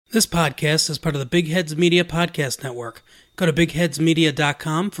This podcast is part of the Big Heads Media Podcast Network. Go to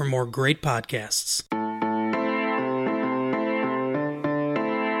bigheadsmedia.com for more great podcasts.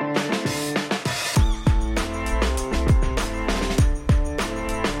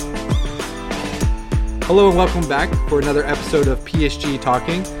 Hello and welcome back for another episode of PSG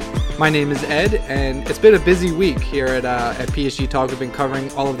Talking. My name is Ed, and it's been a busy week here at PSG Talk. We've been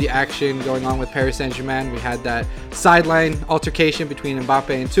covering all of the action going on with Paris Saint-Germain. We had that sideline altercation between Mbappe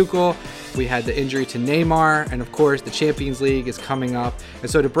and Tuchel. We had the injury to Neymar, and of course the Champions League is coming up.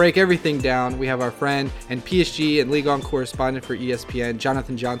 And so to break everything down, we have our friend and PSG and Ligue 1 correspondent for ESPN,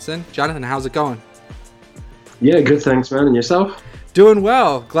 Jonathan Johnson. Jonathan, how's it going? Yeah, good, thanks, man. And yourself? Doing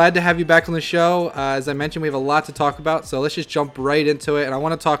well. Glad to have you back on the show. As I mentioned, we have a lot to talk about, so let's just jump right into it. And I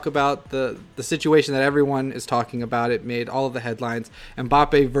want to talk about the situation that everyone is talking about. It made all of the headlines,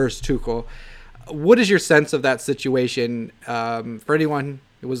 Mbappe versus Tuchel. What is your sense of that situation? For anyone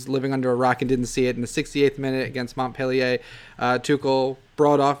who was living under a rock and didn't see it, in the 68th minute against Montpellier, Tuchel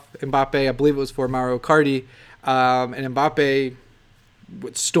brought off Mbappe. I believe it was for Mauro Icardi, and Mbappe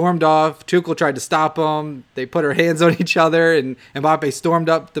stormed off. Tuchel tried to stop him. They put their hands on each other, and Mbappe stormed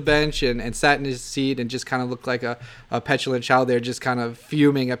up the bench and sat in his seat and just kind of looked like a petulant child there, just kind of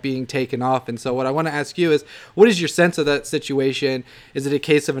fuming at being taken off. And so what I want to ask you is, what is your sense of that situation? Is it a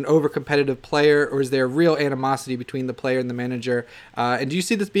case of an over-competitive player, or is there real animosity between the player and the manager? And do you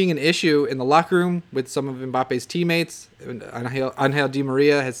see this being an issue in the locker room with some of Mbappe's teammates? Angel Di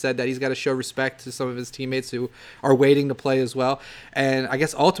Maria has said that he's got to show respect to some of his teammates who are waiting to play as well. And I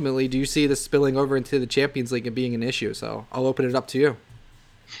guess ultimately, do you see this spilling over into the Champions League and being an issue? So I'll open it up to you.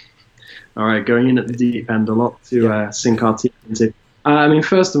 All right, going in at the deep end, a lot to sink our teeth into.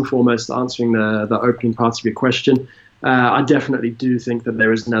 First and foremost, answering the opening part of your question, I definitely do think that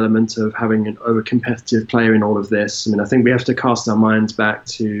there is an element of having an over-competitive player in all of this. I think we have to cast our minds back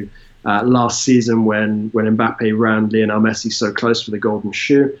to last season when Mbappe ran Lionel Messi so close for the golden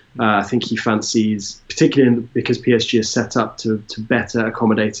shoe. I think he fancies, particularly because PSG is set up to better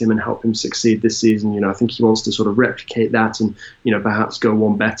accommodate him and help him succeed this season. I think he wants to sort of replicate that and, perhaps go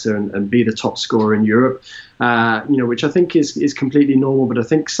one better and be the top scorer in Europe, which I think is completely normal. But I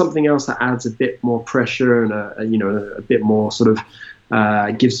think something else that adds a bit more pressure and a bit more sort of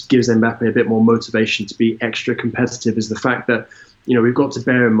gives Mbappe a bit more motivation to be extra competitive is the fact that we've got to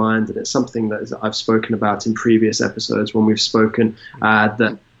bear in mind, and it's something that I've spoken about in previous episodes when we've spoken,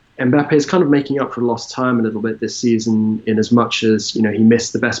 that Mbappe is kind of making up for lost time a little bit this season, in as much as, he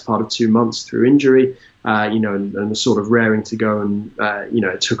missed the best part of 2 months through injury, and was sort of raring to go. And,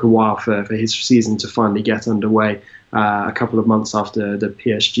 it took a while for his season to finally get underway, a couple of months after the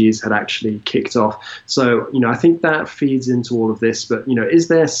PSGs had actually kicked off. So, I think that feeds into all of this. But, is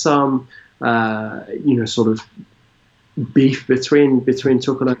there some, sort of beef between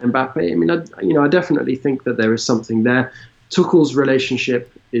Tuchel and Mbappe? I definitely think that there is something there. Tuchel's relationship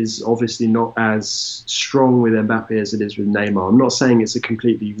is obviously not as strong with Mbappe as it is with Neymar. I'm not saying it's a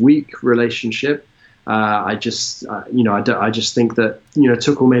completely weak relationship. I just think that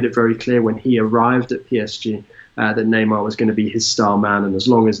Tuchel made it very clear when he arrived at PSG that Neymar was going to be his star man, and as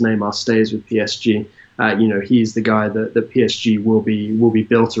long as Neymar stays with PSG, he's the guy that PSG will be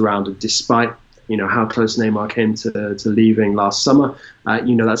built around. And despite how close Neymar came to leaving last summer,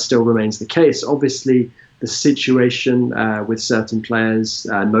 that still remains the case. Obviously, the situation with certain players,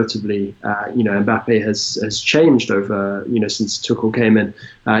 notably, Mbappe has changed over, since Tuchel came in.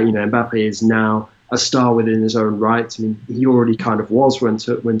 Mbappe is now a star within his own right. He already kind of was when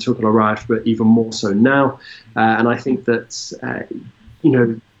Tuchel arrived, but even more so now. And I think that,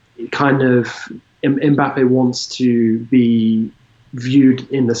 Mbappe wants to be viewed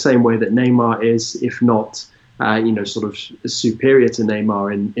in the same way that Neymar is, if not, sort of superior to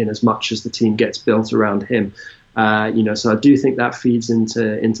Neymar in as much as the team gets built around him. So I do think that feeds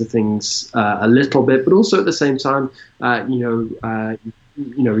into things a little bit, but also at the same time,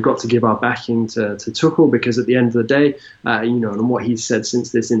 we've got to give our backing to Tuchel, because at the end of the day, and what he's said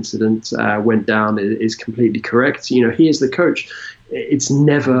since this incident went down is completely correct. He is the coach. It's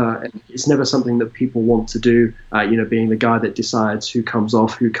never something that people want to do, being the guy that decides who comes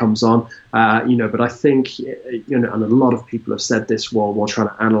off, who comes on, but I think, and a lot of people have said this while trying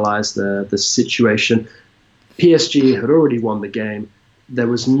to analyze the situation. PSG had already won the game. There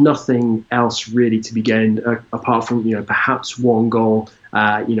was nothing else really to be gained apart from, perhaps one goal.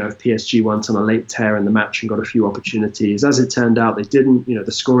 If PSG went on a late tear in the match and got a few opportunities. As it turned out, they didn't.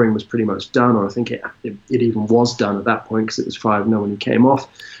 The scoring was pretty much done, or I think it even was done at that point, because it was 5-0 when he came off.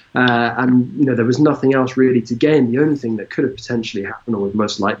 And there was nothing else really to gain. The only thing that could have potentially happened, or was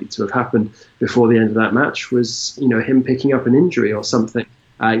most likely to have happened before the end of that match, was him picking up an injury or something.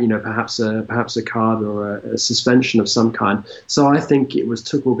 perhaps a card or a suspension of some kind. So I think it was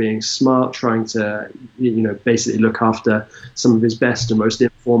Tuchel being smart, trying to basically look after some of his best and most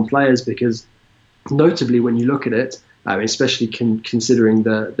informed players, because notably when you look at it, especially considering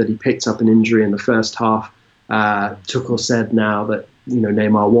that he picked up an injury in the first half, Tuchel said now that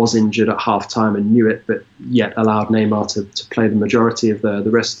Neymar was injured at half time and knew it, but yet allowed Neymar to play the majority of the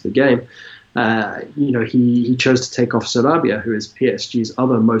rest of the game. He chose to take off Sarabia, who is PSG's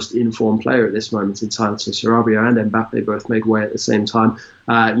other most informed player at this moment in time. So Sarabia and Mbappe both made way at the same time.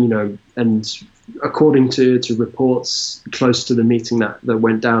 And according to reports close to the meeting that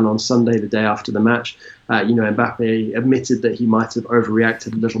went down on Sunday, the day after the match, Mbappe admitted that he might have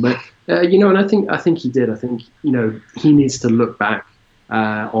overreacted a little bit. And I think he did. I think he needs to look back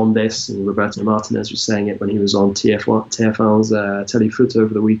on this, and Roberto Martinez was saying it when he was on TF1's Telefoot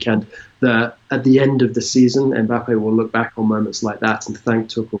over the weekend, that at the end of the season, Mbappe will look back on moments like that and thank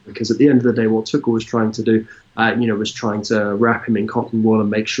Tuchel, because at the end of the day, what Tuchel was trying to do, was trying to wrap him in cotton wool and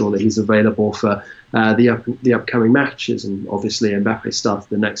make sure that he's available for the upcoming matches, and obviously Mbappe started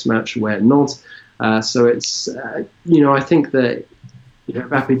the next match away at Nantes. So it's, I think that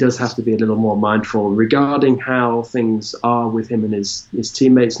Mbappe does have to be a little more mindful regarding how things are with him and his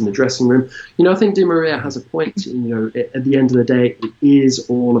teammates in the dressing room. I think Di Maria has a point. At the end of the day, it is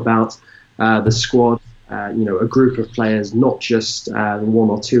all about the squad, a group of players, not just one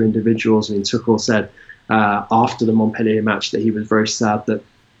or two individuals. Tuchel said after the Montpellier match that he was very sad that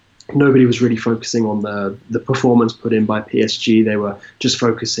nobody was really focusing on the performance put in by PSG. They were just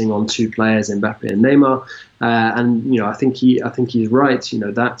focusing on two players, Mbappe and Neymar. I think he's right.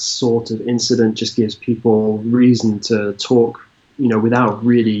 That sort of incident just gives people reason to talk, without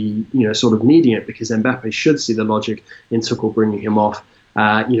really, sort of needing it, because Mbappe should see the logic in Tuchel bringing him off,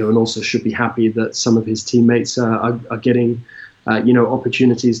 and also should be happy that some of his teammates are getting,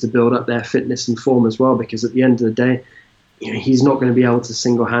 opportunities to build up their fitness and form as well, because at the end of the day, he's not going to be able to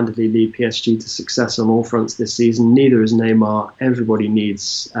single-handedly lead PSG to success on all fronts this season. Neither is Neymar. Everybody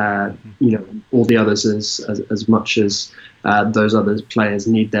needs, all the others as much as those other players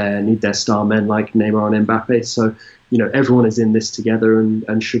need their star men like Neymar and Mbappe. So, everyone is in this together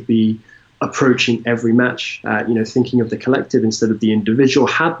and should be approaching every match, thinking of the collective instead of the individual.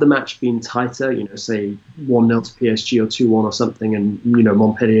 Had the match been tighter, say 1-0 to PSG or 2-1 or something, and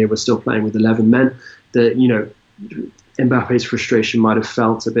Montpellier was still playing with 11 men, Mbappe's frustration might have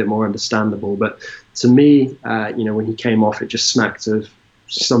felt a bit more understandable. But to me, when he came off, it just smacked of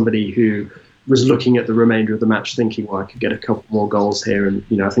somebody who was looking at the remainder of the match thinking, well, I could get a couple more goals here. And,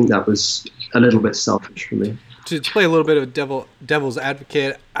 I think that was a little bit selfish for me. To play a little bit of devil's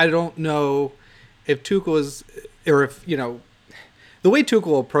advocate, I don't know if Tuchel is, or if, the way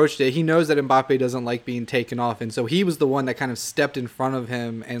Tuchel approached it, he knows that Mbappe doesn't like being taken off, and so he was the one that kind of stepped in front of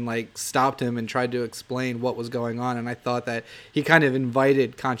him and stopped him and tried to explain what was going on. And I thought that he kind of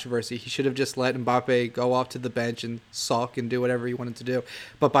invited controversy. He should have just let Mbappe go off to the bench and sulk and do whatever he wanted to do.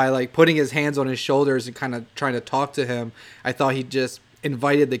 But by putting his hands on his shoulders and kind of trying to talk to him, I thought he just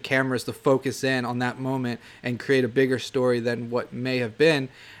invited the cameras to focus in on that moment and create a bigger story than what may have been.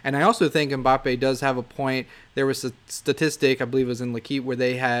 And I also think Mbappe does have a point. There was a statistic, I believe it was in L'Equipe, where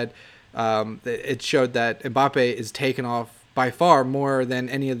they had, it showed that Mbappe is taken off by far more than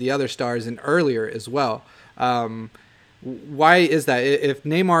any of the other stars, and earlier as well. Why is that? If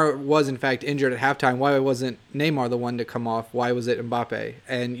Neymar was in fact injured at halftime, why wasn't Neymar the one to come off? Why was it Mbappe?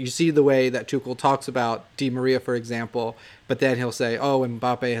 And you see the way that Tuchel talks about Di Maria, for example, but then he'll say, oh,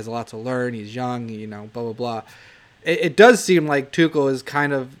 Mbappe has a lot to learn, he's young, blah, blah, blah. It does seem like Tuchel is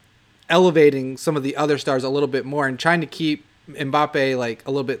kind of elevating some of the other stars a little bit more and trying to keep Mbappe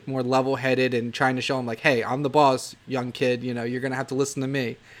a little bit more level-headed and trying to show him hey, I'm the boss, young kid, you're going to have to listen to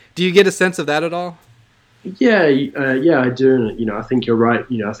me. Do you get a sense of that at all? Yeah, I do. And, I think you're right.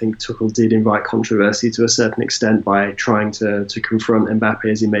 I think Tuchel did invite controversy to a certain extent by trying to confront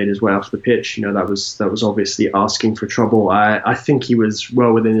Mbappe as he made his way off the pitch. That was obviously asking for trouble. I think he was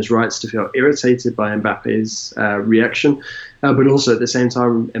well within his rights to feel irritated by Mbappe's reaction. But also at the same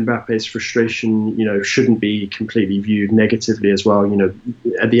time, Mbappe's frustration, shouldn't be completely viewed negatively as well.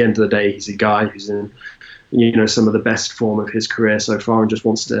 At the end of the day, he's a guy who's in some of the best form of his career so far and just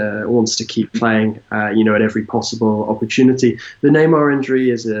wants to keep playing, at every possible opportunity. The Neymar injury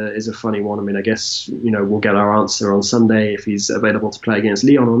is a funny one. I mean, I guess, we'll get our answer on Sunday if he's available to play against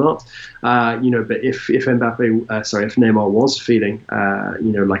Lyon or not. But if Neymar was feeling,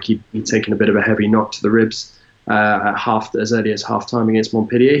 like he'd taken a bit of a heavy knock to the ribs, as early as halftime against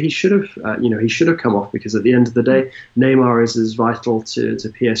Montpellier. He should have come off, because at the end of the day, Neymar is as vital to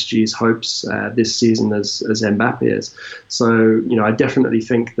PSG's hopes this season as Mbappe is. So I definitely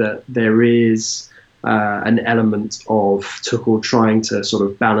think that there is an element of Tuchel trying to sort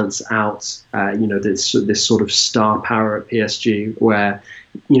of balance out, this sort of star power at PSG, where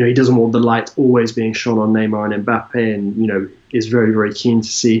he doesn't want the light always being shone on Neymar and Mbappe, and is very, very keen to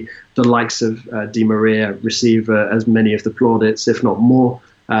see the likes of Di Maria receive as many of the plaudits, if not more,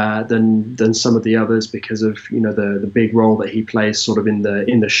 than some of the others, because of the big role that he plays sort of in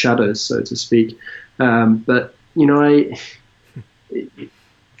the shadows, so to speak. But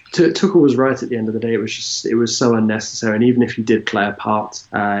Tuchel was right at the end of the day. It was so unnecessary, and even if he did play a part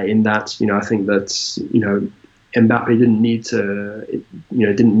in that, I think that Mbappe didn't need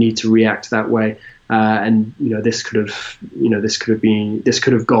to react that way, and this could have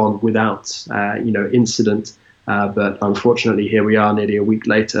gone without incident. But unfortunately, here we are, nearly a week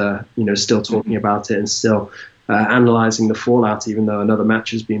later, still talking about it and still analysing the fallout, even though another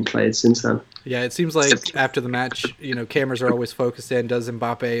match has been played since then. Yeah, it seems like after the match, cameras are always focused in. Does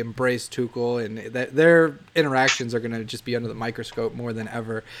Mbappe embrace Tuchel? And their interactions are going to just be under the microscope more than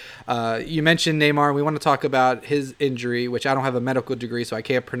ever. You mentioned Neymar. We want to talk about his injury, which I don't have a medical degree, so I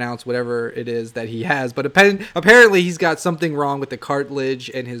can't pronounce whatever it is that he has. But apparently he's got something wrong with the cartilage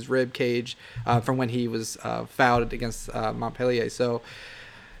in his rib cage from when he was fouled against Montpellier. So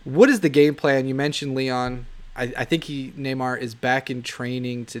what is the game plan? You mentioned Lyon. I think Neymar is back in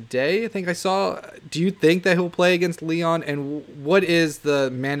training today. I think I saw. Do you think that he'll play against Lyon? And what is the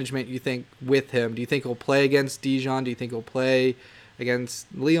management, you think, with him? Do you think he'll play against Dijon? Do you think he'll play against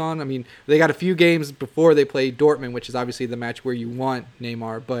Lyon? I mean, they got a few games before they play Dortmund, which is obviously the match where you want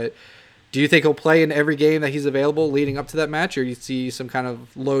Neymar. But do you think he'll play in every game that he's available leading up to that match? Or do you see some kind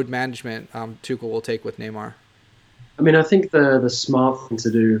of load management Tuchel will take with Neymar? I mean, I think the smart thing to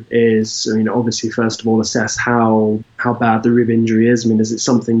do is, obviously, first of all, assess how bad the rib injury is. I mean, is it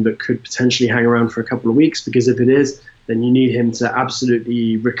something that could potentially hang around for a couple of weeks? Because if it is, then you need him to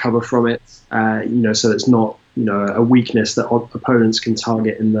absolutely recover from it, so it's not, a weakness that opponents can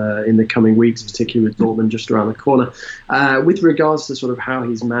target in the coming weeks, particularly with Dortmund just around the corner. With regards to sort of how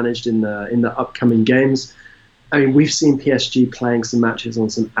he's managed in the upcoming games, I mean, we've seen PSG playing some matches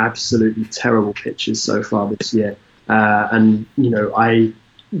on some absolutely terrible pitches so far this year. The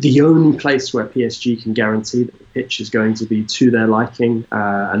only place where PSG can guarantee that the pitch is going to be to their liking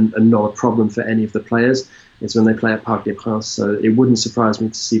and not a problem for any of the players is when they play at Parc des Princes. So it wouldn't surprise me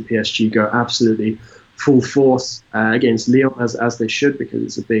to see PSG go absolutely full force against Lyon, as they should, because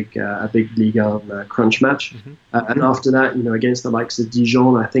it's a big Ligue 1 crunch match. Mm-hmm. And after that, against the likes of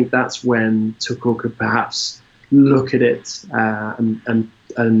Dijon, I think that's when Tuchel could perhaps look at it and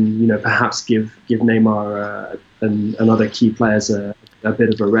perhaps give Neymar and other key players a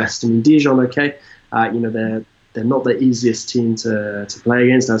bit of a rest. I mean, Dijon, okay, they're not the easiest team to play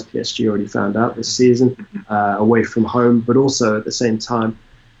against, as PSG already found out this season, away from home. But also at the same time,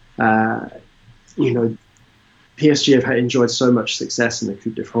 PSG have enjoyed so much success in the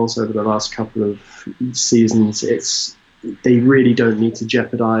Coupe de France over the last couple of seasons. They really don't need to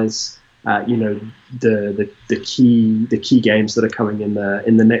jeopardize the key games that are coming in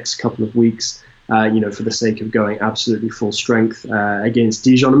the next couple of weeks, for the sake of going absolutely full strength against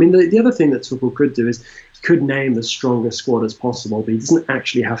Dijon. I mean, the other thing that Tuchel could do is he could name the strongest squad as possible, but he doesn't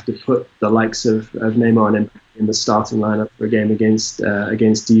actually have to put the likes of Neymar and Mbappe in the starting lineup for a game against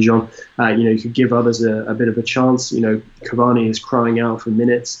Dijon. You could give others a bit of a chance. Cavani is crying out for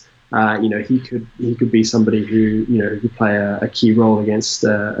minutes. He could be somebody who could play a key role against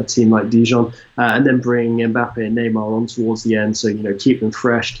a team like Dijon, and then bring Mbappe and Neymar on towards the end. So keep them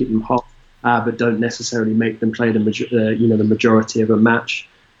fresh, keep them hot, but don't necessarily make them play the majority of a match.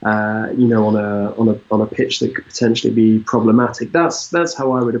 On a pitch that could potentially be problematic. That's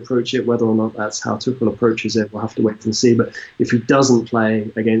how I would approach it. Whether or not that's how Tuchel approaches it, we'll have to wait and see. But if he doesn't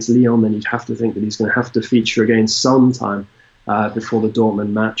play against Lyon, then you'd have to think that he's going to have to feature again sometime before the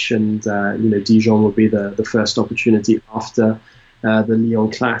Dortmund match, and Dijon will be the first opportunity after the Lyon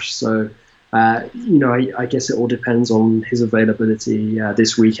clash. So I guess it all depends on his availability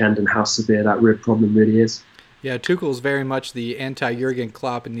this weekend and how severe that rib problem really is. Yeah, Tuchel's very much the anti-Jurgen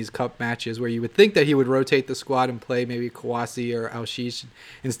Klopp in these cup matches, where you would think that he would rotate the squad and play maybe Kouassi or Al-Shish.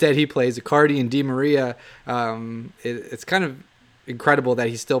 Instead, he plays Icardi and Di Maria. It's kind of incredible that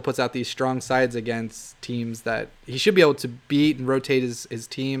he still puts out these strong sides against teams that he should be able to beat and rotate his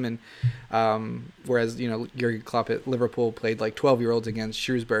team. And whereas Jurgen Klopp at Liverpool played like 12-year-olds against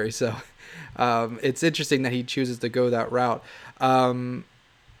Shrewsbury, so it's interesting that he chooses to go that route.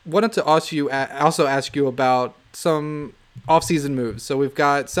 Wanted to also ask you about some off-season moves. So we've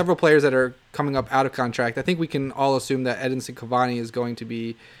got several players that are coming up out of contract. I think we can all assume that Edinson Cavani is going to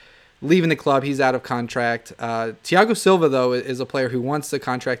be leaving the club. He's out of contract. Thiago Silva, though, is a player who wants the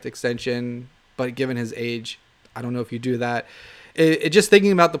contract extension, but given his age, I don't know if you do that. Just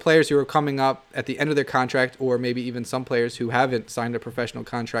thinking about the players who are coming up at the end of their contract, or maybe even some players who haven't signed a professional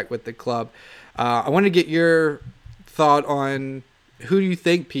contract with the club, I want to get your thought on who do you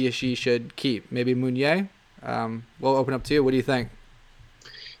think PSG should keep? Maybe Meunier? We'll open up to you. What do you think?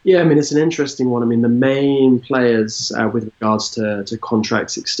 Yeah, I mean, it's an interesting one. I mean, the main players with regards to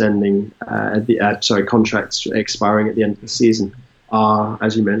contracts extending, contracts expiring at the end of the season are,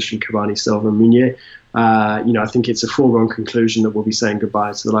 as you mentioned, Cavani, Silva, and Meunier. I think it's a foregone conclusion that we'll be saying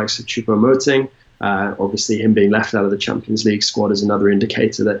goodbye to the likes of Choupo-Moting. Obviously, him being left out of the Champions League squad is another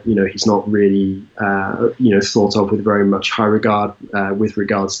indicator that he's not really thought of with very much high regard with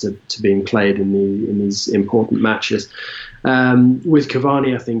regards to being played in these important matches. With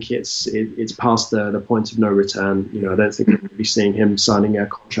Cavani, I think it's past the point of no return. I don't think we're going to be seeing him signing a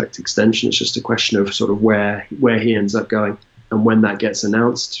contract extension. It's just a question of sort of where he ends up going and when that gets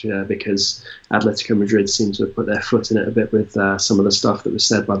announced, because Atletico Madrid seem to have put their foot in it a bit with some of the stuff that was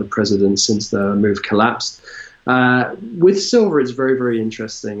said by the president since the move collapsed. With Silva, it's very, very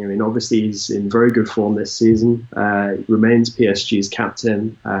interesting. I mean, obviously he's in very good form this season. He remains PSG's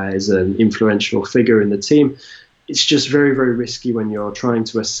captain, is an influential figure in the team. It's just very, very risky when you're trying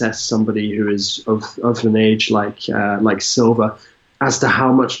to assess somebody who is of an age like Silva, as to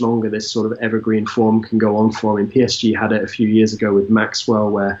how much longer this sort of evergreen form can go on for. I mean, PSG had it a few years ago with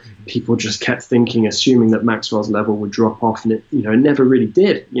Maxwell, where people just kept assuming that Maxwell's level would drop off, and it never really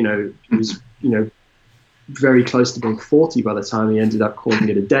did. He was, very close to being 40 by the time he ended up calling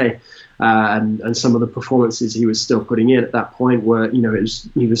it a day. And some of the performances he was still putting in at that point were,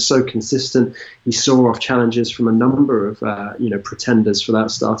 he was so consistent. He saw off challenges from a number of, pretenders for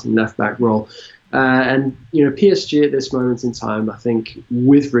that starting left-back role. And PSG at this moment in time, I think,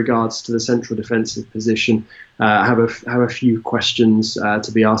 with regards to the central defensive position, have a few questions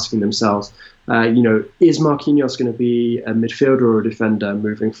to be asking themselves. Is Marquinhos going to be a midfielder or a defender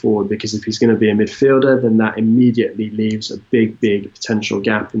moving forward? Because if he's going to be a midfielder, then that immediately leaves a big potential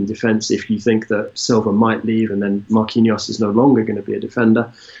gap in defence. If you think that Silva might leave and then Marquinhos is no longer going to be a defender,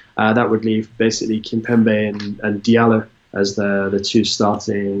 that would leave basically Kimpembe and Diallo as the two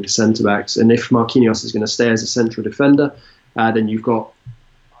starting centre-backs. And if Marquinhos is going to stay as a central defender, then you've got,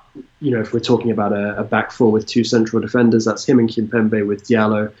 if we're talking about a back four with two central defenders, that's him and Kimpembe with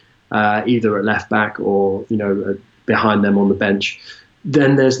Diallo either at left-back or, behind them on the bench.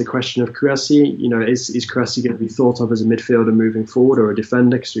 Then there's the question of Kouassi. Is Kouassi going to be thought of as a midfielder moving forward or a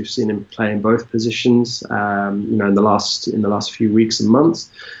defender? Because we've seen him play in both positions, in the last few weeks and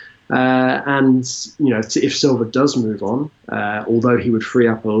months. If Silva does move on, although he would free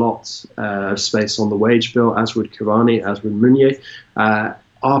up a lot of space on the wage bill, as would Cavani, as would Meunier, are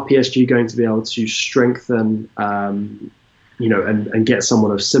PSG going to be able to strengthen, and get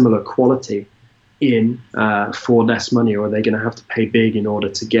someone of similar quality in for less money, or are they going to have to pay big in order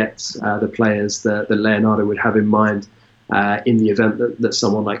to get the players that Leonardo would have in mind in the event that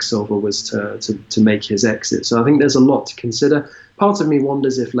someone like Silva was to make his exit? So I think there's a lot to consider. Part of me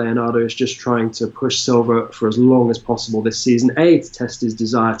wonders if Leonardo is just trying to push Silva for as long as possible this season, A, to test his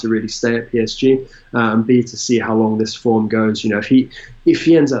desire to really stay at PSG, and B, to see how long this form goes. If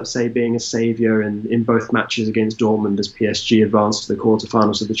he ends up, say, being a saviour in both matches against Dortmund as PSG advanced to the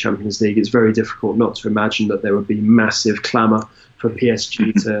quarterfinals of the Champions League, it's very difficult not to imagine that there would be massive clamour for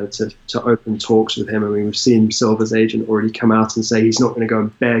PSG to open talks with him. I mean, we've seen Silva's agent already come out and say he's not going to go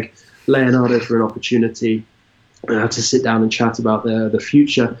and beg Leonardo for an opportunity to sit down and chat about the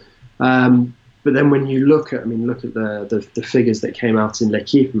future. But then when you look at the figures that came out in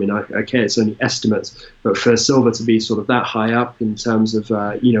L'Équipe, I mean, okay, it's only estimates, but for Silva to be sort of that high up in terms of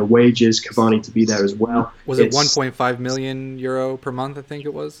wages, Cavani to be there as well. Was it 1.5 million euro per month? I think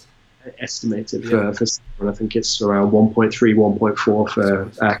it was estimated for Silva, and I think it's around 1.3, 1.4 for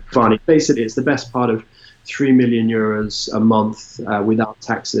Cavani. Basically, it's the best part of 3 million euros a month without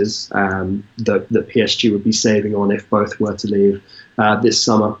taxes that PSG would be saving on if both were to leave this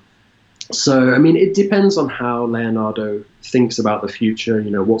summer. So, I mean, it depends on how Leonardo thinks about the future,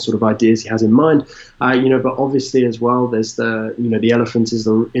 what sort of ideas he has in mind. But obviously as well, there's the elephant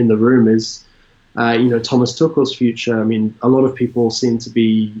in the room is, Thomas Tuchel's future. I mean, a lot of people seem to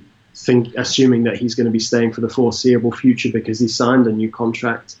be assuming that he's going to be staying for the foreseeable future because he signed a new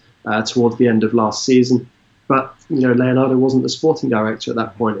contract towards the end of last season. But, Leonardo wasn't the sporting director at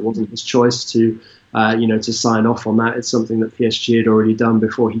that point. It wasn't his choice to sign off on that. It's something that PSG had already done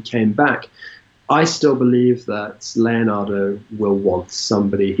before he came back. I still believe that Leonardo will want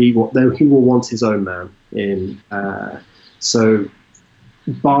somebody. He will want his own man in. So,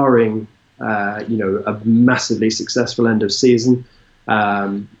 barring a massively successful end of season,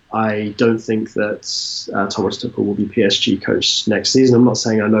 I don't think that Thomas Tuchel will be PSG coach next season. I'm not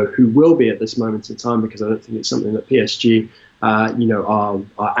saying I know who will be at this moment in time, because I don't think it's something that PSG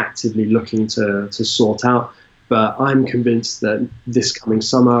are actively looking to sort out. But I'm convinced that this coming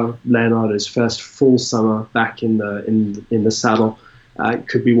summer, Leonardo's first full summer back in the saddle,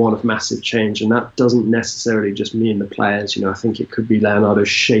 could be one of massive change, and that doesn't necessarily just mean the players. I think it could be Leonardo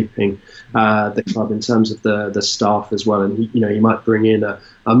shaping the club in terms of the staff as well. And he might bring in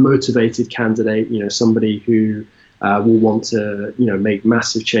a motivated candidate, somebody who will want to make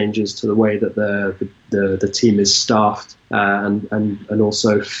massive changes to the way that the team is staffed, and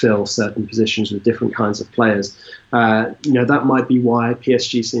also fill certain positions with different kinds of players. That might be why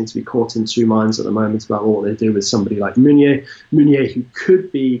PSG seems to be caught in two minds at the moment about what they do with somebody like Meunier, who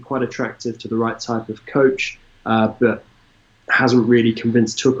could be quite attractive to the right type of coach, but hasn't really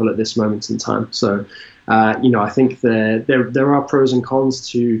convinced Tuchel at this moment in time. So, I think there are pros and cons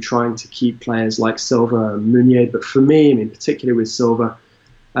to trying to keep players like Silva and Meunier. But for me, particularly with Silva,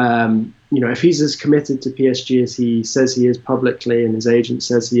 if he's as committed to PSG as he says he is publicly and his agent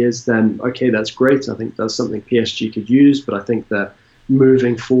says he is, then okay, that's great. I think that's something PSG could use. But I think that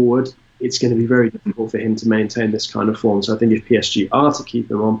moving forward, it's going to be very difficult for him to maintain this kind of form. So I think if PSG are to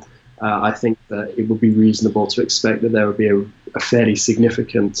keep him on, I think that it would be reasonable to expect that there would be a fairly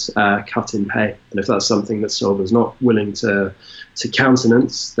significant cut in pay. And if that's something that Silva's not willing to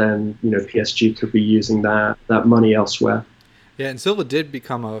countenance, then PSG could be using that money elsewhere. Yeah, and Silva did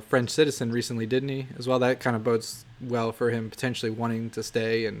become a French citizen recently, didn't he? As well, that kind of bodes well for him potentially wanting to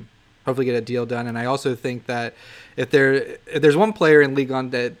stay and hopefully get a deal done. And I also think that if there's one player in Ligue 1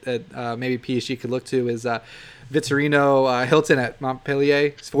 that maybe PSG could look to is Vitorino Hilton at Montpellier.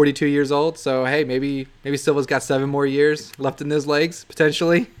 He's 42 years old, so hey, maybe Silva's got 7 more years left in his legs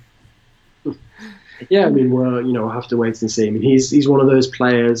potentially. Yeah, we'll have to wait and see. He's one of those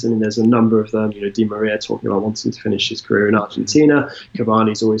players. There's a number of them. Di Maria talking about wanting to finish his career in Argentina.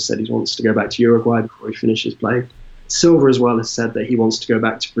 Cavani's always said he wants to go back to Uruguay before he finishes playing. Silva as well has said that he wants to go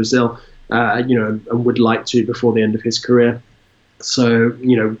back to Brazil, and would like to before the end of his career. So,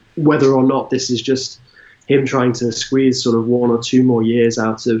 whether or not this is just him trying to squeeze sort of 1 or 2 more years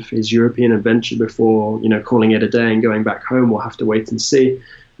out of his European adventure before, calling it a day and going back home, we'll have to wait and see.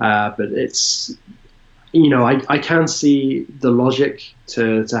 But it's, I can see the logic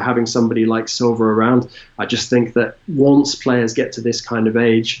to having somebody like Silva around. I just think that once players get to this kind of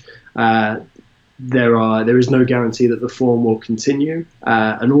age, there is no guarantee that the form will continue.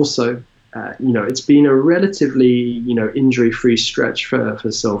 And also, it's been a relatively, injury-free stretch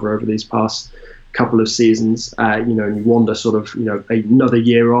for Silva over these past couple of seasons. And you wonder sort of, another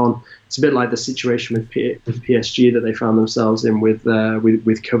year on. It's a bit like the situation with PSG that they found themselves in with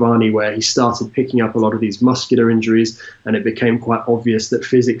Cavani, where he started picking up a lot of these muscular injuries, and it became quite obvious that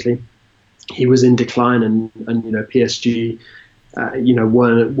physically he was in decline, and PSG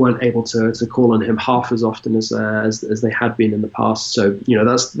weren't able to call on him half as often as they had been in the past. So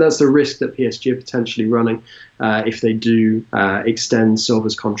that's the risk that PSG are potentially running if they do extend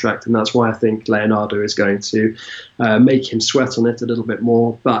Silva's contract, and that's why I think Leonardo is going to make him sweat on it a little bit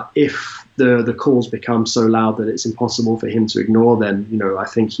more. But if the calls become so loud that it's impossible for him to ignore, then I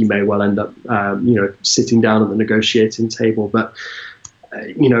think he may well end up sitting down at the negotiating table. But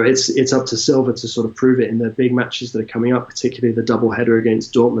it's up to Silva to sort of prove it in the big matches that are coming up, particularly the double-header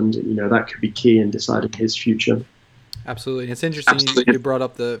against Dortmund. That could be key in deciding his future. Absolutely. It's interesting you brought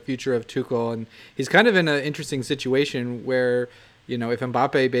up the future of Tuchel, and he's kind of in an interesting situation where, if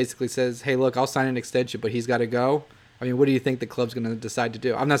Mbappe basically says, hey, look, I'll sign an extension, but he's got to go. What do you think the club's going to decide to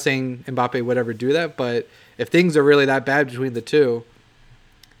do? I'm not saying Mbappe would ever do that, but if things are really that bad between the two,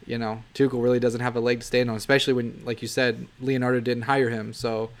 Tuchel really doesn't have a leg to stand on, especially when, like you said, Leonardo didn't hire him.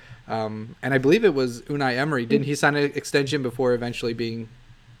 So, and I believe it was Unai Emery. Didn't he sign an extension before eventually being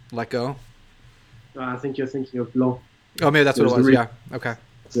let go? I think you're thinking of Blanc. Oh, maybe that's what it was. Yeah. Okay.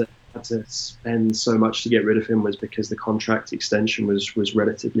 Had to spend so much to get rid of him was because the contract extension was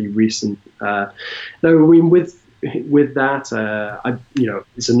relatively recent. No, with that,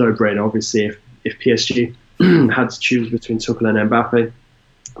 it's a no-brainer. Obviously, if PSG had to choose between Tuchel and Mbappe,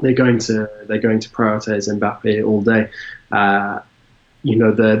 they're going to prioritize Mbappe all day.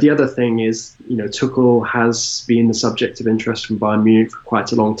 the other thing is, Tuchel has been the subject of interest from Bayern Munich for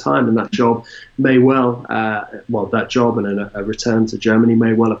quite a long time, and that job may that job and a return to Germany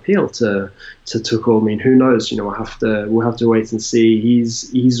may well appeal to Tuchel. I mean, who knows? We'll have to wait and see.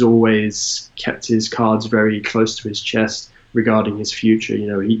 He's always kept his cards very close to his chest regarding his future.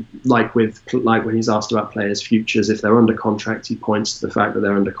 He like when he's asked about players' futures, if they're under contract, he points to the fact that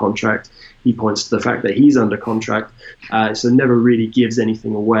they're under contract. He points to the fact that he's under contract. So never really gives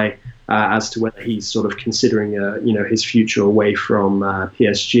anything away as to whether he's sort of considering his future away from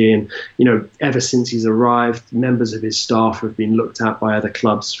PSG. And ever since he's arrived, members of his staff have been looked at by other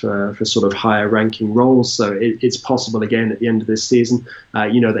clubs for sort of higher ranking roles. So it's possible again at the end of this season,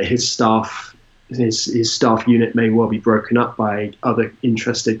 that his staff unit may well be broken up by other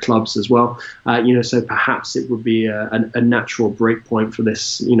interested clubs as well. So perhaps it would be a natural break point for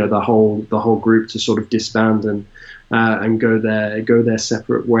this, the whole group to sort of disband and go their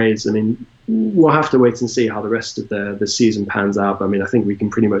separate ways. I mean, we'll have to wait and see how the rest of the season pans out. But, I mean, I think we can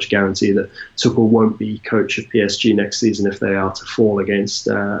pretty much guarantee that Tuchel won't be coach of PSG next season if they are to fall against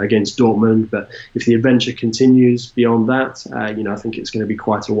Dortmund. But if the adventure continues beyond that, I think it's going to be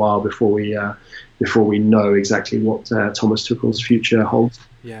quite a while before we know exactly what Thomas Tuchel's future holds.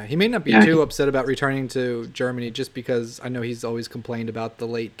 Yeah, he may not be too upset about returning to Germany, just because I know he's always complained about the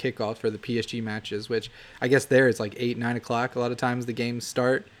late kickoff for the PSG matches, which I guess there is like 8, 9 o'clock. A lot of times the games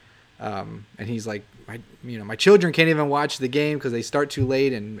start. And he's like, my children can't even watch the game because they start too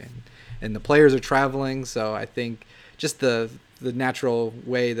late, and the players are traveling. So I think just the natural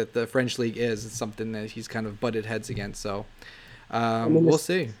way that the French league is something that he's kind of butted heads against. So we'll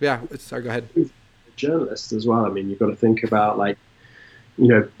see. Yeah, sorry, go ahead. Journalist as well. I mean, you've got to think about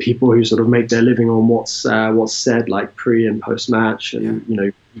people who sort of make their living on what's said like pre and post match, and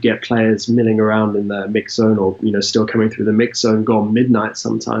you get players milling around in the mix zone, or still coming through the mix zone gone midnight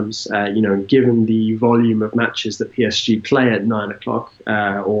sometimes. Given the volume of matches that PSG play at 9 o'clock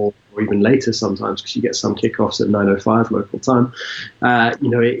or even later sometimes, because you get some kickoffs at 9:05 local time.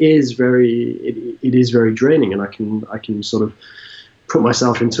 It is very draining, and I can sort of put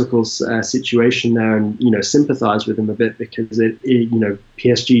myself in Tuchel's situation there and sympathise with him a bit, because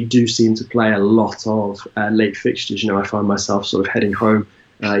PSG do seem to play a lot of late fixtures. I find myself sort of heading home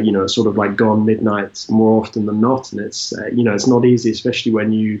sort of like gone midnight more often than not, and it's it's not easy, especially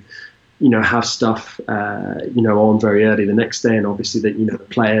when you have stuff on very early the next day, and obviously that the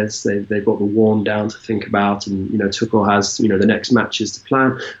players they've got the worn down to think about, and Tuchel has the next matches to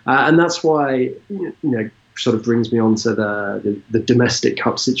plan, and that's why sort of brings me on to the domestic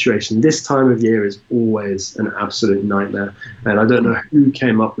cup situation. This time of year is always an absolute nightmare, and I don't know who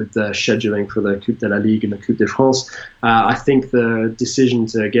came up with the scheduling for the Coupe de la Ligue and the Coupe de France. I think the decision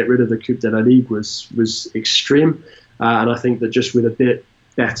to get rid of the Coupe de la Ligue was extreme, and I think that just with a bit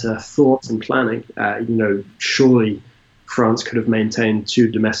better thought and planning, surely France could have maintained 2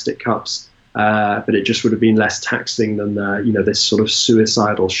 domestic cups, but it just would have been less taxing than this sort of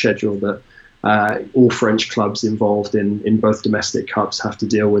suicidal schedule that all French clubs involved in both domestic cups have to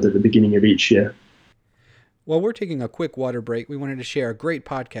deal with at the beginning of each year. While we're taking a quick water break, we wanted to share a great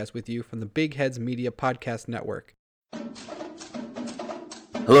podcast with you from the Big Heads Media Podcast Network.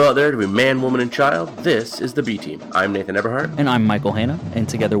 Hello out there to be man, woman, and child. This is the B-Team. I'm Nathan Eberhardt. And I'm Michael Hanna, and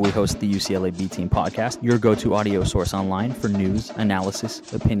together we host the UCLA B-Team podcast, your go-to audio source online for news,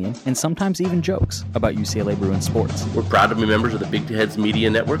 analysis, opinion, and sometimes even jokes about UCLA Bruins sports. We're proud to be members of the Big Heads Media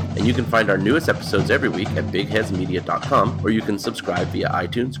Network, and you can find our newest episodes every week at bigheadsmedia.com, or you can subscribe via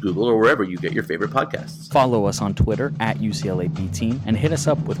iTunes, Google, or wherever you get your favorite podcasts. Follow us on Twitter at UCLA B-Team, and hit us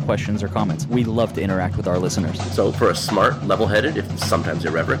up with questions or comments. We love to interact with our listeners. So for a smart, level-headed, if sometimes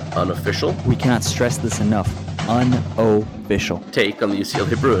irreverent, unofficial, we cannot stress this enough, unofficial take on the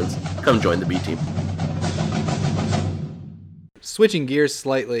UCLA Bruins, come join the B-Team. Switching gears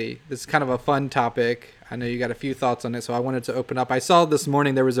slightly, this is kind of a fun topic. I know you got a few thoughts on it, so I wanted to open up. I saw this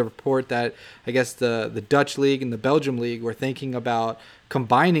morning there was a report that I guess the Dutch League and the Belgium League were thinking about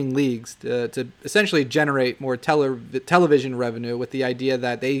combining leagues to essentially generate more television revenue, with the idea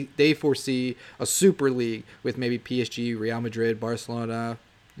that they foresee a super league with maybe PSG, Real Madrid, Barcelona,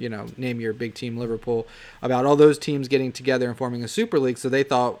 name your big team, Liverpool, about all those teams getting together and forming a super league. So they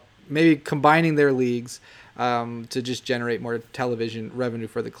thought maybe combining their leagues to just generate more television revenue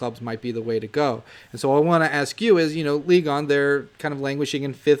for the clubs might be the way to go. And so I want to ask you is, Ligue 1, they're kind of languishing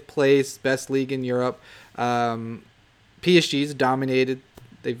in 5th place, best league in Europe. PSG's dominated.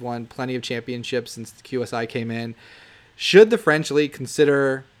 They've won plenty of championships since the QSI came in. Should the French league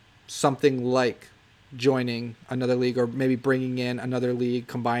consider something like joining another league, or maybe bringing in another league,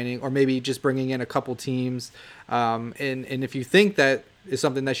 combining, or maybe just bringing in a couple teams? And if you think that is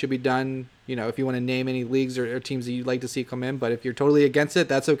something that should be done. If you want to name any leagues or teams that you'd like to see come in, but if you're totally against it,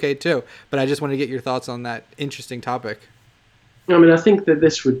 that's okay too. But I just want to get your thoughts on that interesting topic. I mean, I think that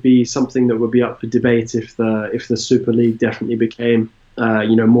this would be something that would be up for debate if the Super League definitely became,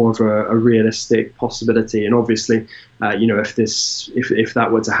 more of a realistic possibility. And obviously, if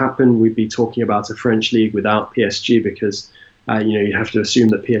that were to happen, we'd be talking about a French league without PSG because, you'd have to assume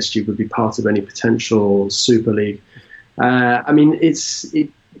that PSG would be part of any potential Super League. I mean,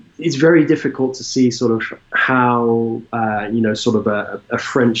 it's very difficult to see sort of how sort of a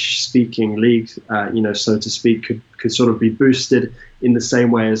French-speaking league, so to speak, could sort of be boosted in the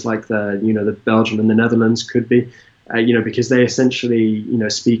same way as like the Belgium and the Netherlands could be, because they essentially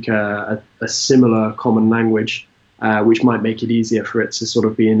speak a similar common language, which might make it easier for it to sort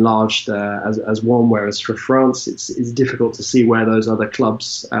of be enlarged as one. Whereas for France, it's difficult to see where those other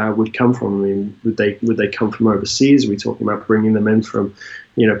clubs would come from. I mean, would they come from overseas? Are we talking about bringing them in from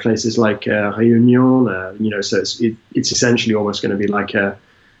places like Réunion? So it's essentially almost going to be like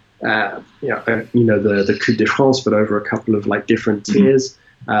the Coupe de France, but over a couple of like different tiers.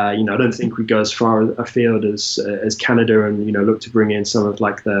 I don't think we go as far afield as Canada and look to bring in some of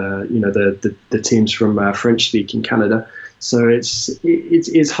like the teams from French-speaking Canada. So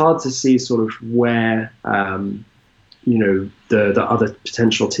it's hard to see sort of where the other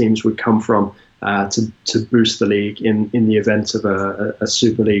potential teams would come from to boost the league in the event of a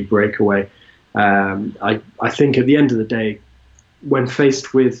Super League breakaway. I think at the end of the day, when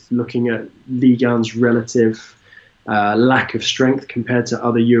faced with looking at Ligue 1's relative lack of strength compared to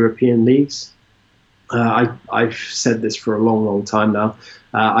other European leagues, I've said this for a long, long time now.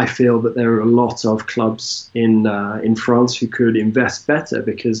 I feel that there are a lot of clubs in France who could invest better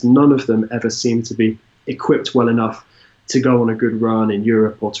because none of them ever seem to be equipped well enough to go on a good run in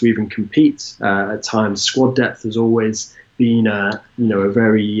Europe or to even compete. At times, squad depth has always been a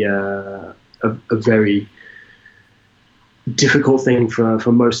very difficult thing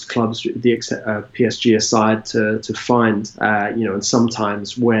for most clubs, the PSG aside, to find. And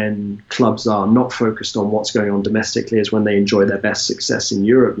sometimes when clubs are not focused on what's going on domestically is when they enjoy their best success in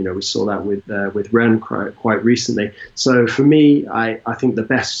Europe. We saw that with Rennes quite recently. So for me, I think the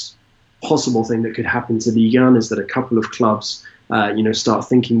best possible thing that could happen to Ligue 1 is that a couple of clubs start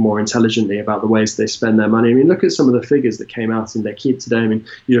thinking more intelligently about the ways they spend their money. I mean, look at some of the figures that came out in L'Équipe today. I mean,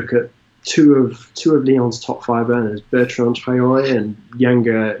 you look at two of Lyon's top 5 earners, Bertrand Traoré and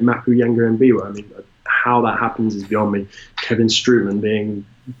Mapu Yanga and Biwa. I mean, how that happens is beyond me. Kevin Strootman being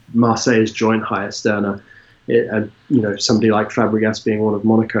Marseille's joint highest earner, and somebody like Fabregas being one of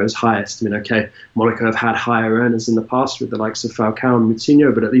Monaco's highest. I mean, okay, Monaco have had higher earners in the past with the likes of Falcao and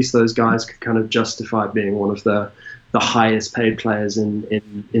Moutinho, but at least those guys could kind of justify being one of the highest paid players in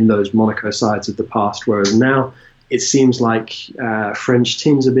those Monaco sides of the past. Whereas now, it seems like French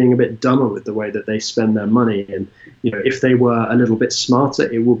teams are being a bit dumber with the way that they spend their money. And, if they were a little bit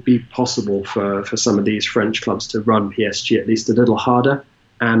smarter, it would be possible for some of these French clubs to run PSG at least a little harder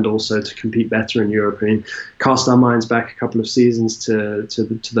and also to compete better in Europe. I mean, cast our minds back a couple of seasons to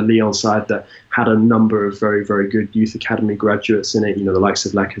the Lyon side that had a number of very, very good youth academy graduates in it, the likes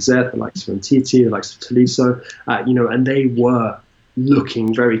of Lacazette, the likes of Umtiti, the likes of Tolisso, and they were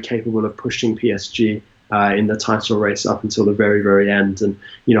looking very capable of pushing PSG in the title race up until the very, very end. And,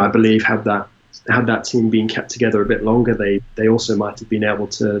 I believe had that team been kept together a bit longer, they also might have been able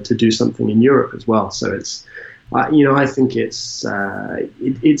to do something in Europe as well. So it's, I think it's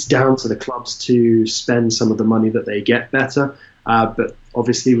down to the clubs to spend some of the money that they get better. But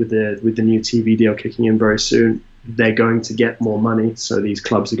obviously with the new TV deal kicking in very soon, they're going to get more money. So these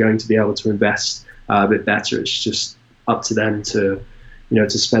clubs are going to be able to invest a bit better. It's just up to them to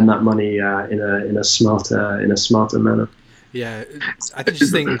spend that money in a smarter manner. Yeah, I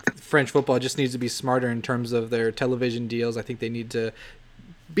just think French football just needs to be smarter in terms of their television deals. I think they need to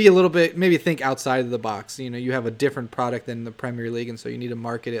be a little bit, maybe think outside of the box. You have a different product than the Premier League, and so you need to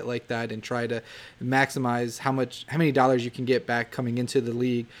market it like that and try to maximize how many dollars you can get back coming into the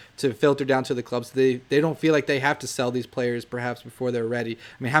league to filter down to the clubs. They don't feel like they have to sell these players perhaps before they're ready.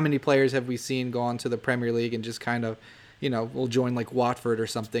 I mean, how many players have we seen go on to the Premier League and just kind of, will join like Watford or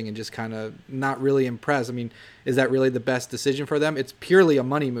something and just kind of not really impress? I mean, is that really the best decision for them? It's purely a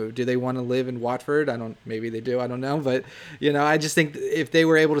money move. Do they want to live in Watford? Maybe they do. I don't know. But, I just think if they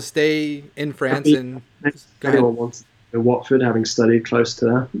were able to stay in France and everyone wants Watford, having studied close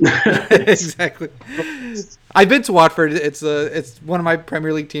to that. Exactly. I've been to Watford. It's one of my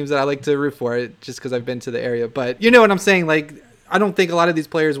Premier League teams that I like to root for, just because I've been to the area. But you know what I'm saying? Like, I don't think a lot of these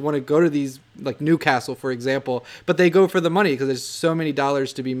players want to go to these, like Newcastle, for example, but they go for the money because there's so many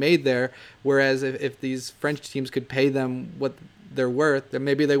dollars to be made there. Whereas if these French teams could pay them what their worth, then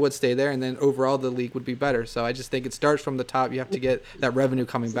maybe they would stay there, and then overall the league would be better. So I just think it starts from the top. You have to get that revenue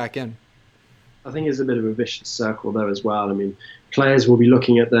coming back in. I think it's a bit of a vicious circle though as well. I mean, players will be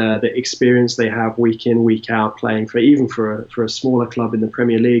looking at the experience they have week in, week out, playing for a smaller club in the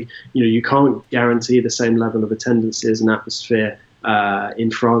Premier League. You can't guarantee the same level of attendances and atmosphere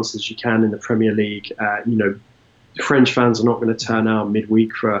in France as you can in the Premier League. French fans are not going to turn out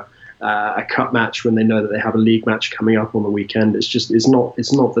midweek for a cup match when they know that they have a league match coming up on the weekend. It's not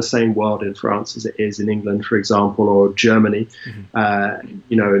the same world in France as it is in England, for example, or Germany.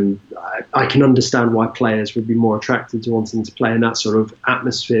 And I can understand why players would be more attracted to wanting to play in that sort of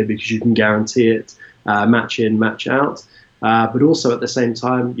atmosphere, because you can guarantee it match in, match out. But also at the same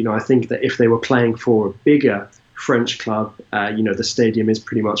time, I think that if they were playing for a bigger French club, the stadium is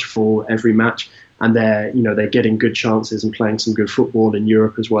pretty much full every match, and they're getting good chances and playing some good football in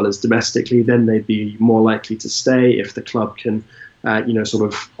Europe as well as domestically, then they'd be more likely to stay if the club can, sort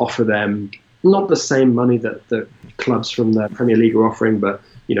of offer them not the same money that the clubs from the Premier League are offering, but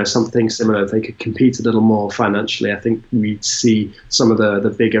something similar. If they could compete a little more financially, I think we'd see some of the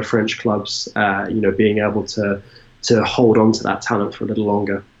bigger French clubs, being able to hold on to that talent for a little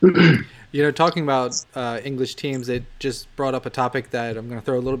longer. Talking about English teams, it just brought up a topic that I'm going to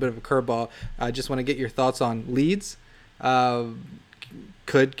throw a little bit of a curveball. I just want to get your thoughts on Leeds. Could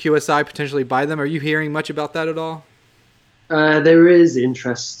QSI potentially buy them? Are you hearing much about that at all? There is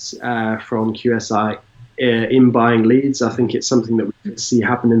interest from QSI in buying Leeds. I think it's something that we could see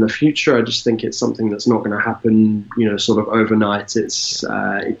happen in the future. I just think it's something that's not going to happen, sort of overnight. It's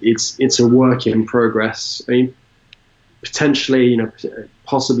a work in progress. I mean, potentially,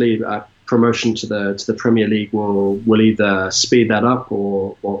 possibly promotion to the Premier League will either speed that up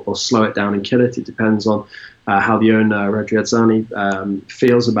or slow it down and kill it. It depends on how the owner Radrizzani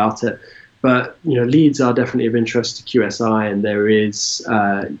feels about it. But Leeds are definitely of interest to QSI, and there is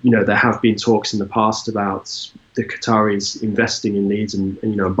there have been talks in the past about the Qataris investing in Leeds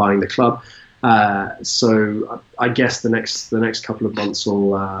and buying the club. So I guess the next couple of months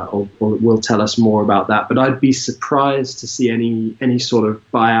will tell us more about that. But I'd be surprised to see any sort of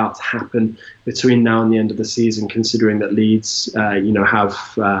buyout happen between now and the end of the season, considering that Leeds have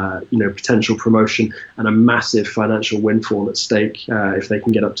potential promotion and a massive financial windfall at stake if they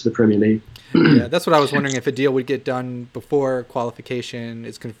can get up to the Premier League. Yeah, that's what I was wondering, if a deal would get done before qualification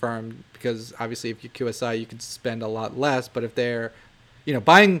is confirmed, because obviously if you're QSI you could spend a lot less, but if they're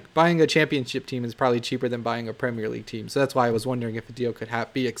buying a championship team is probably cheaper than buying a Premier League team. So that's why I was wondering if a deal could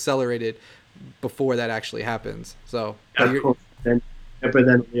be accelerated before that actually happens. So, of course. But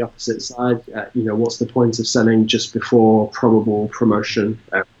then on the opposite side, what's the point of selling just before probable promotion?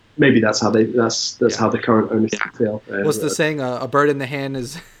 Maybe that's how how the current owners feel. What's the saying? A bird in the hand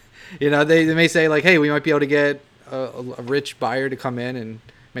is, they may say like, hey, we might be able to get a rich buyer to come in and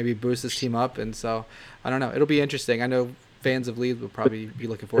maybe boost this team up. And so I don't know. It'll be interesting. I know fans of Leeds will probably be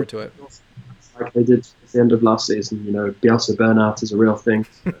looking forward to it. Like they did at the end of last season, Bielsa burnout is a real thing.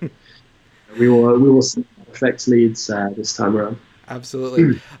 So we will see how it affects Leeds this time around.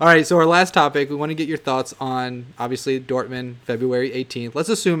 Absolutely. All right, so our last topic, we want to get your thoughts on, obviously, Dortmund, February 18th. Let's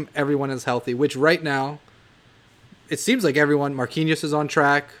assume everyone is healthy, which right now, it seems like everyone, Marquinhos is on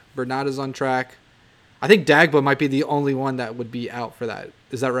track, Bernat is on track. I think Dagba might be the only one that would be out for that.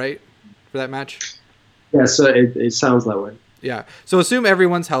 Is that right? For that match? Yeah, so it sounds that way. Yeah. So assume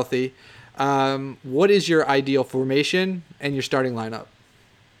everyone's healthy. What is your ideal formation and your starting lineup?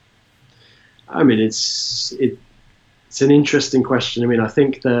 I mean, it's an interesting question. I mean, I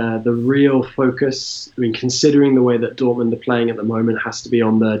think the real focus, considering the way that Dortmund are playing at the moment, has to be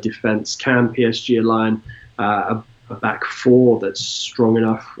on the defence. Can PSG align a back four that's strong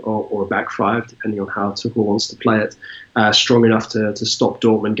enough, or a back five, depending on how Tuchel wants to play it, strong enough to stop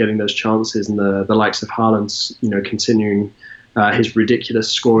Dortmund getting those chances, and the likes of Haaland, continuing his ridiculous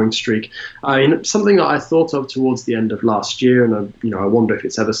scoring streak. I mean, something that I thought of towards the end of last year, and I wonder if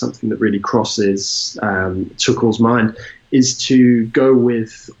it's ever something that really crosses Tuchel's mind, is to go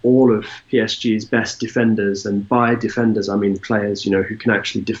with all of PSG's best defenders, and by defenders I mean players who can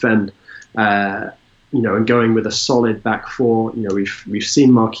actually defend. And going with a solid back four. We've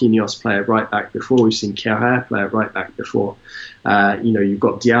seen Marquinhos play at right back before. We've seen Kjaer play at right back before. You've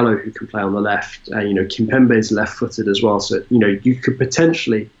got Diallo who can play on the left. Kimpembe's left-footed as well. So you could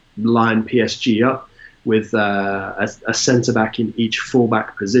potentially line PSG up with a centre back in each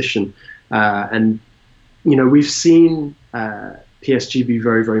full-back position. And we've seen PSG be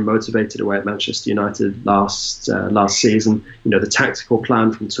very, very motivated away at Manchester United last season. The tactical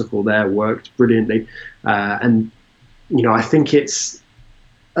plan from Tuchel there worked brilliantly, and I think it's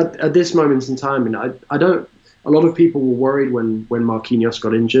at this moment in time. And I a lot of people were worried when Marquinhos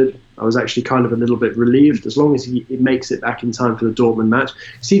got injured. I was actually kind of a little bit relieved, as long as he makes it back in time for the Dortmund match.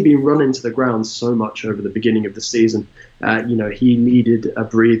 Because he'd been run into the ground so much over the beginning of the season. He needed a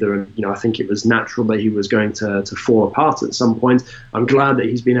breather, and I think it was natural that he was going to fall apart at some point. I'm glad that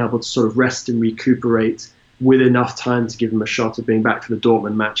he's been able to sort of rest and recuperate with enough time to give him a shot at being back for the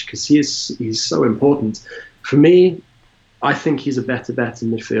Dortmund match, because he's so important. For me, I think he's a better bet in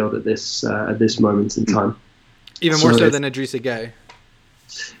midfield at this moment in time. Even more so than Idrissa Gueye.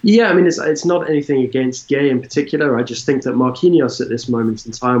 Yeah, I mean, it's not anything against Gueye in particular. I just think that Marquinhos at this moment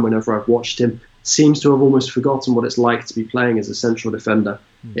in time, whenever I've watched him, seems to have almost forgotten what it's like to be playing as a central defender.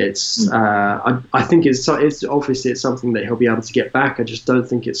 I think it's obviously it's something that he'll be able to get back. I just don't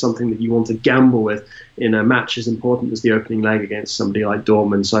think it's something that you want to gamble with in a match as important as the opening leg against somebody like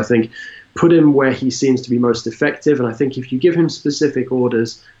Dortmund. So I think put him where he seems to be most effective, and I think if you give him specific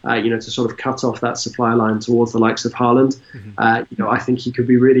orders, to sort of cut off that supply line towards the likes of Haaland, I think he could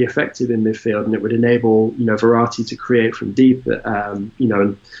be really effective in midfield, and it would enable Verratti to create from deep. And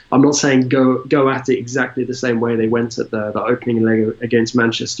I'm not saying go at it exactly the same way they went at the opening leg against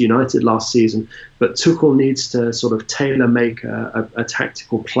Manchester United last season, but Tuchel needs to sort of tailor make a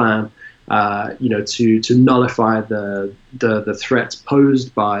tactical plan. To nullify the threat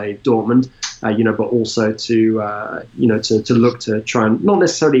posed by Dortmund, but also to look to try and not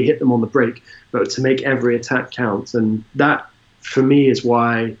necessarily hit them on the break, but to make every attack count. And that, for me, is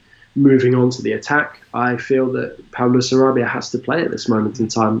why, moving on to the attack, I feel that Pablo Sarabia has to play at this moment in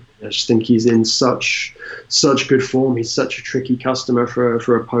time. I just think he's in such good form. He's such a tricky customer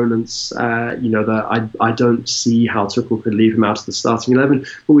for opponents. That I don't see how Tuchel could leave him out of the starting 11.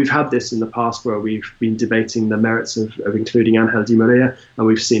 But we've had this in the past where we've been debating the merits of including Angel Di Maria, and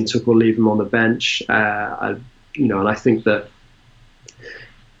we've seen Tuchel leave him on the bench. And I think that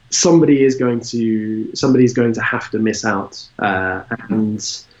somebody's going to have to miss out,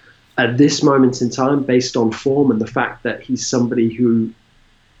 and at this moment in time, based on form and the fact that he's somebody who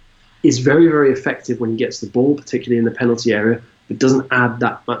is very, very effective when he gets the ball, particularly in the penalty area, but doesn't add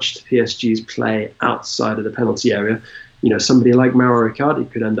that much to PSG's play outside of the penalty area. Somebody like Mauro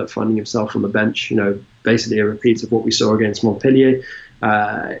Icardi could end up finding himself on the bench, basically a repeat of what we saw against Montpellier.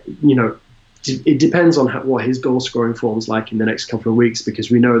 It depends on what his goal scoring form's like in the next couple of weeks,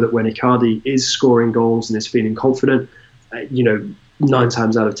 because we know that when Icardi is scoring goals and is feeling confident, 9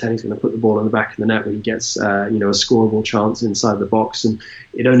 times out of 10 he's going to put the ball in the back of the net when he gets a scoreable chance inside the box. And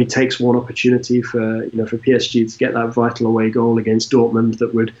it only takes one opportunity for PSG to get that vital away goal against Dortmund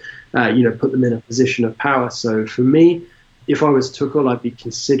that would put them in a position of power. So for me, if I was Tuchel, I'd be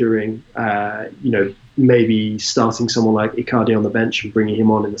considering maybe starting someone like Icardi on the bench and bringing him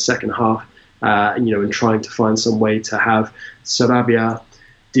on in the second half, and trying to find some way to have Sarabia,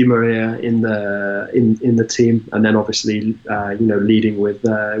 Di Maria in the team, and then obviously leading with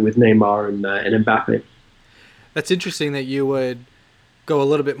Neymar and Mbappe. That's interesting that you would go a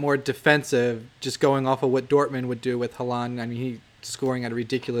little bit more defensive, just going off of what Dortmund would do with Haaland. I mean, he's scoring at a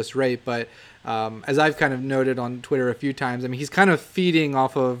ridiculous rate, but as I've kind of noted on Twitter a few times, I mean, he's kind of feeding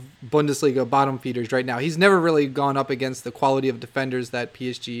off of Bundesliga bottom feeders right now. He's never really gone up against the quality of defenders that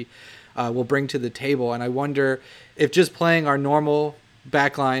PSG will bring to the table, and I wonder if just playing our normal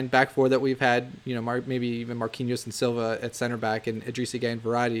back four that we've had, maybe even Marquinhos and Silva at center back and Idrissa Gueye and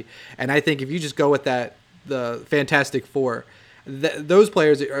Verratti. And I think if you just go with that, the Fantastic Four, those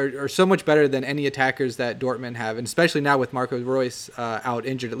players are so much better than any attackers that Dortmund have. And especially now with Marco Reus out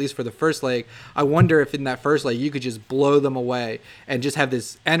injured, at least for the first leg, I wonder if in that first leg you could just blow them away and just have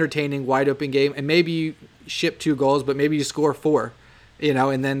this entertaining, wide open game. And maybe you ship 2 goals, but maybe you score 4,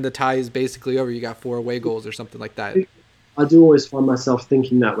 and then the tie is basically over. You got 4 away goals or something like that. I do always find myself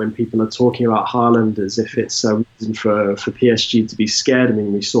thinking that when people are talking about Haaland as if it's a reason for PSG to be scared. I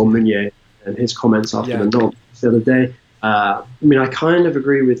mean, we saw Meunier and his comments after the nod the other day. I kind of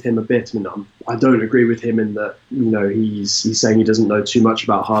agree with him a bit. I don't agree with him in that, he's saying he doesn't know too much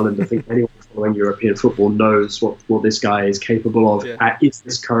about Haaland. I think anyone following European football knows what this guy is capable of at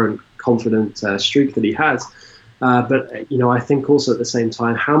this current confident streak that he has. But I think also at the same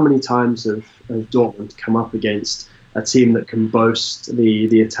time, how many times have Dortmund come up against a team that can boast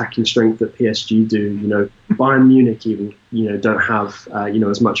the attacking strength that PSG do? Bayern Munich even, don't have,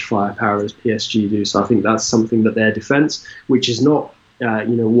 as much firepower as PSG do. So I think that's something that their defense, which is not,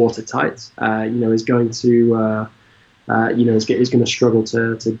 watertight, is going to, is going to struggle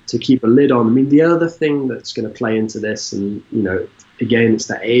to keep a lid on. I mean, the other thing that's going to play into this, and, again, it's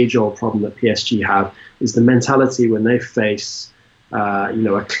the age-old problem that PSG have, is the mentality when they face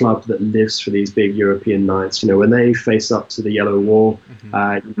a club that lives for these big European nights. When they face up to the Yellow Wall,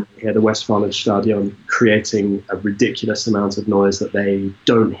 you hear the Westfalenstadion creating a ridiculous amount of noise that they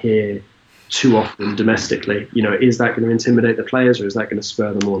don't hear too often domestically. Is that going to intimidate the players, or is that going to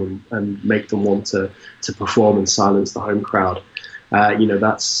spur them on and make them want to perform and silence the home crowd?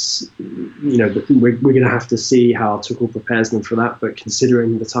 That's, we're going to have to see how Tuchel prepares them for that. But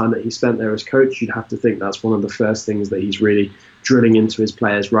considering the time that he spent there as coach, you'd have to think that's one of the first things that he's really drilling into his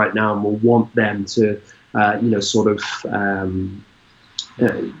players right now, and will want them to,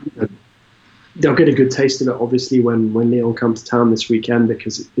 they'll get a good taste of it, obviously, when Lyon come to town this weekend,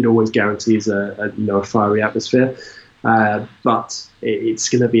 because it always guarantees a fiery atmosphere. But it's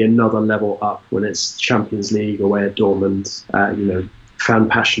going to be another level up when it's Champions League away at Dortmund. Fan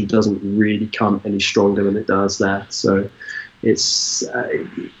passion doesn't really come any stronger than it does there. So it's,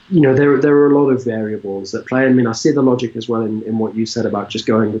 there are a lot of variables at play. I mean, I see the logic as well in what you said about just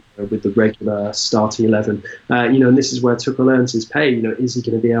going with the regular starting 11. And this is where Tuchel earns his pay. Is he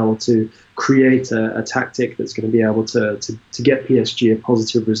going to be able to create a tactic that's going to be able to get PSG a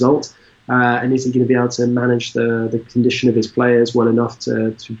positive result? And is he going to be able to manage the condition of his players well enough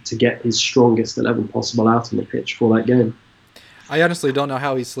to get his strongest 11 possible out on the pitch for that game? I honestly don't know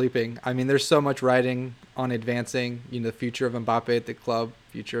how he's sleeping. I mean, there's so much writing on advancing, the future of Mbappe at the club,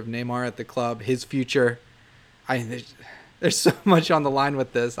 future of Neymar at the club, his future. There's so much on the line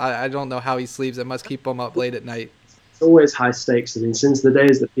with this. I don't know how he sleeps. It must keep him up late at night. It's always high stakes. I mean, since the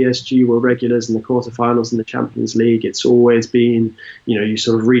days that PSG were regulars in the quarterfinals in the Champions League, it's always been, you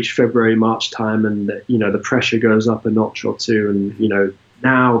sort of reach February, March time, and the pressure goes up a notch or two. And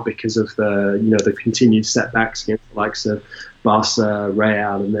now, because of the continued setbacks against the likes of Barca,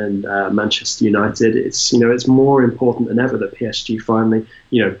 Real, and then Manchester United, it's more important than ever that PSG finally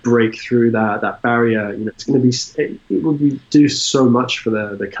break through that barrier. It's going to be, it will do so much for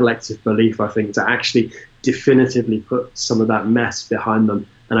the collective belief, I think, to actually definitively put some of that mess behind them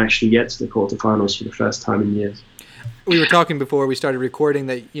and actually get to the quarterfinals for the first time in years. We were talking before we started recording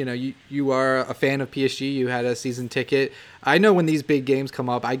that you are a fan of PSG. You had a season ticket. I know when these big games come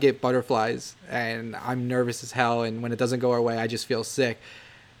up, I get butterflies and I'm nervous as hell. And when it doesn't go our way, I just feel sick.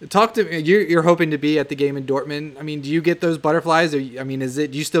 Talk to me. You're hoping to be at the game in Dortmund. I mean, do you get those butterflies? Do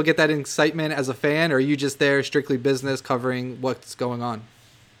you still get that excitement as a fan, or are you just there strictly business, covering what's going on?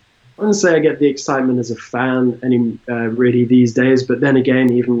 I wouldn't say I get the excitement as a fan really these days, but then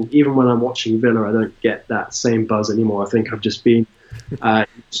again, even when I'm watching Villa, I don't get that same buzz anymore. I think I've just been I'm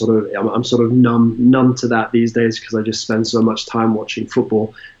sort of numb to that these days, because I just spend so much time watching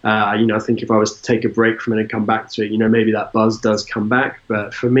football. I think if I was to take a break from it and come back to it, maybe that buzz does come back.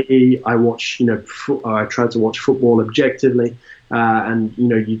 But for me, I watch, I try to watch football objectively. And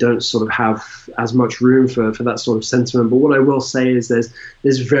you don't sort of have as much room for that sort of sentiment. But what I will say is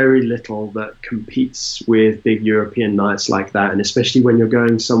there's very little that competes with big European nights like that, and especially when you're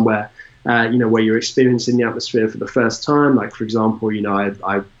going somewhere where you're experiencing the atmosphere for the first time. Like, for example,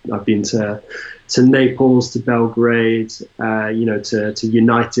 I've been to Naples, to Belgrade, to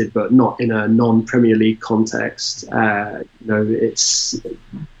United, but not in a non-Premier League context. It's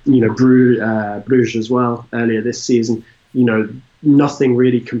Bruges as well earlier this season. Nothing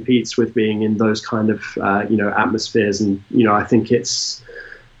really competes with being in those kind of atmospheres, and I think it's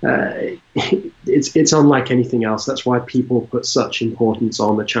unlike anything else. That's why people put such importance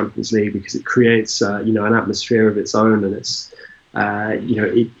on the Champions League, because it creates an atmosphere of its own, and it's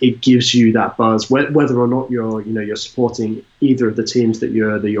it gives you that buzz. Whether or not you're supporting either of the teams that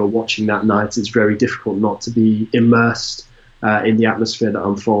you're watching that night, it's very difficult not to be immersed in the atmosphere that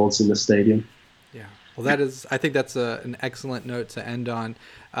unfolds in the stadium. Well, I think that's an excellent note to end on.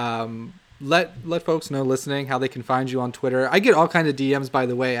 Let folks know listening how they can find you on Twitter. I get all kinds of DMs, by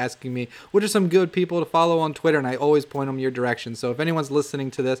the way, asking me what are some good people to follow on Twitter, and I always point them your direction. So if anyone's listening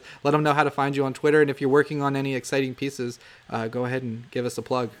to this, let them know how to find you on Twitter. And if you're working on any exciting pieces, go ahead and give us a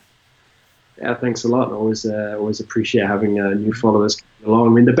plug. Yeah, thanks a lot. I always appreciate having new followers coming along.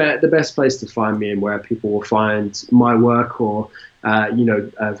 I mean, the best place to find me and where people will find my work or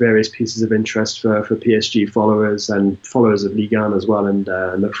various pieces of interest for PSG followers and followers of Ligue 1 as well, and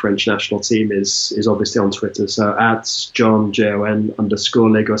the French national team is obviously on Twitter. So at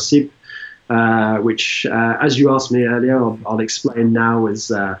John_Legosip, which, as you asked me earlier, I'll explain now,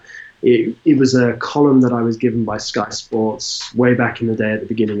 is it was a column that I was given by Sky Sports way back in the day at the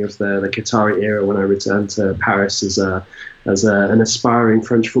beginning of the Qatari era, when I returned to Paris as an aspiring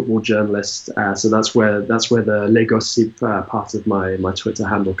French football journalist. So that's where the Legosip part of my Twitter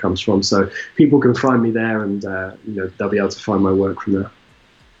handle comes from. So people can find me there, and they'll be able to find my work from there.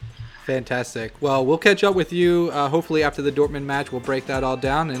 Fantastic. Well, we'll catch up with you hopefully after the Dortmund match. We'll break that all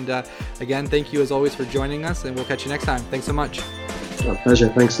down. And again, thank you as always for joining us, and we'll catch you next time. Thanks so much. My pleasure.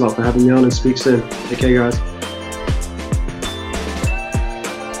 Thanks a lot for having me on, and speak soon. Take care, guys.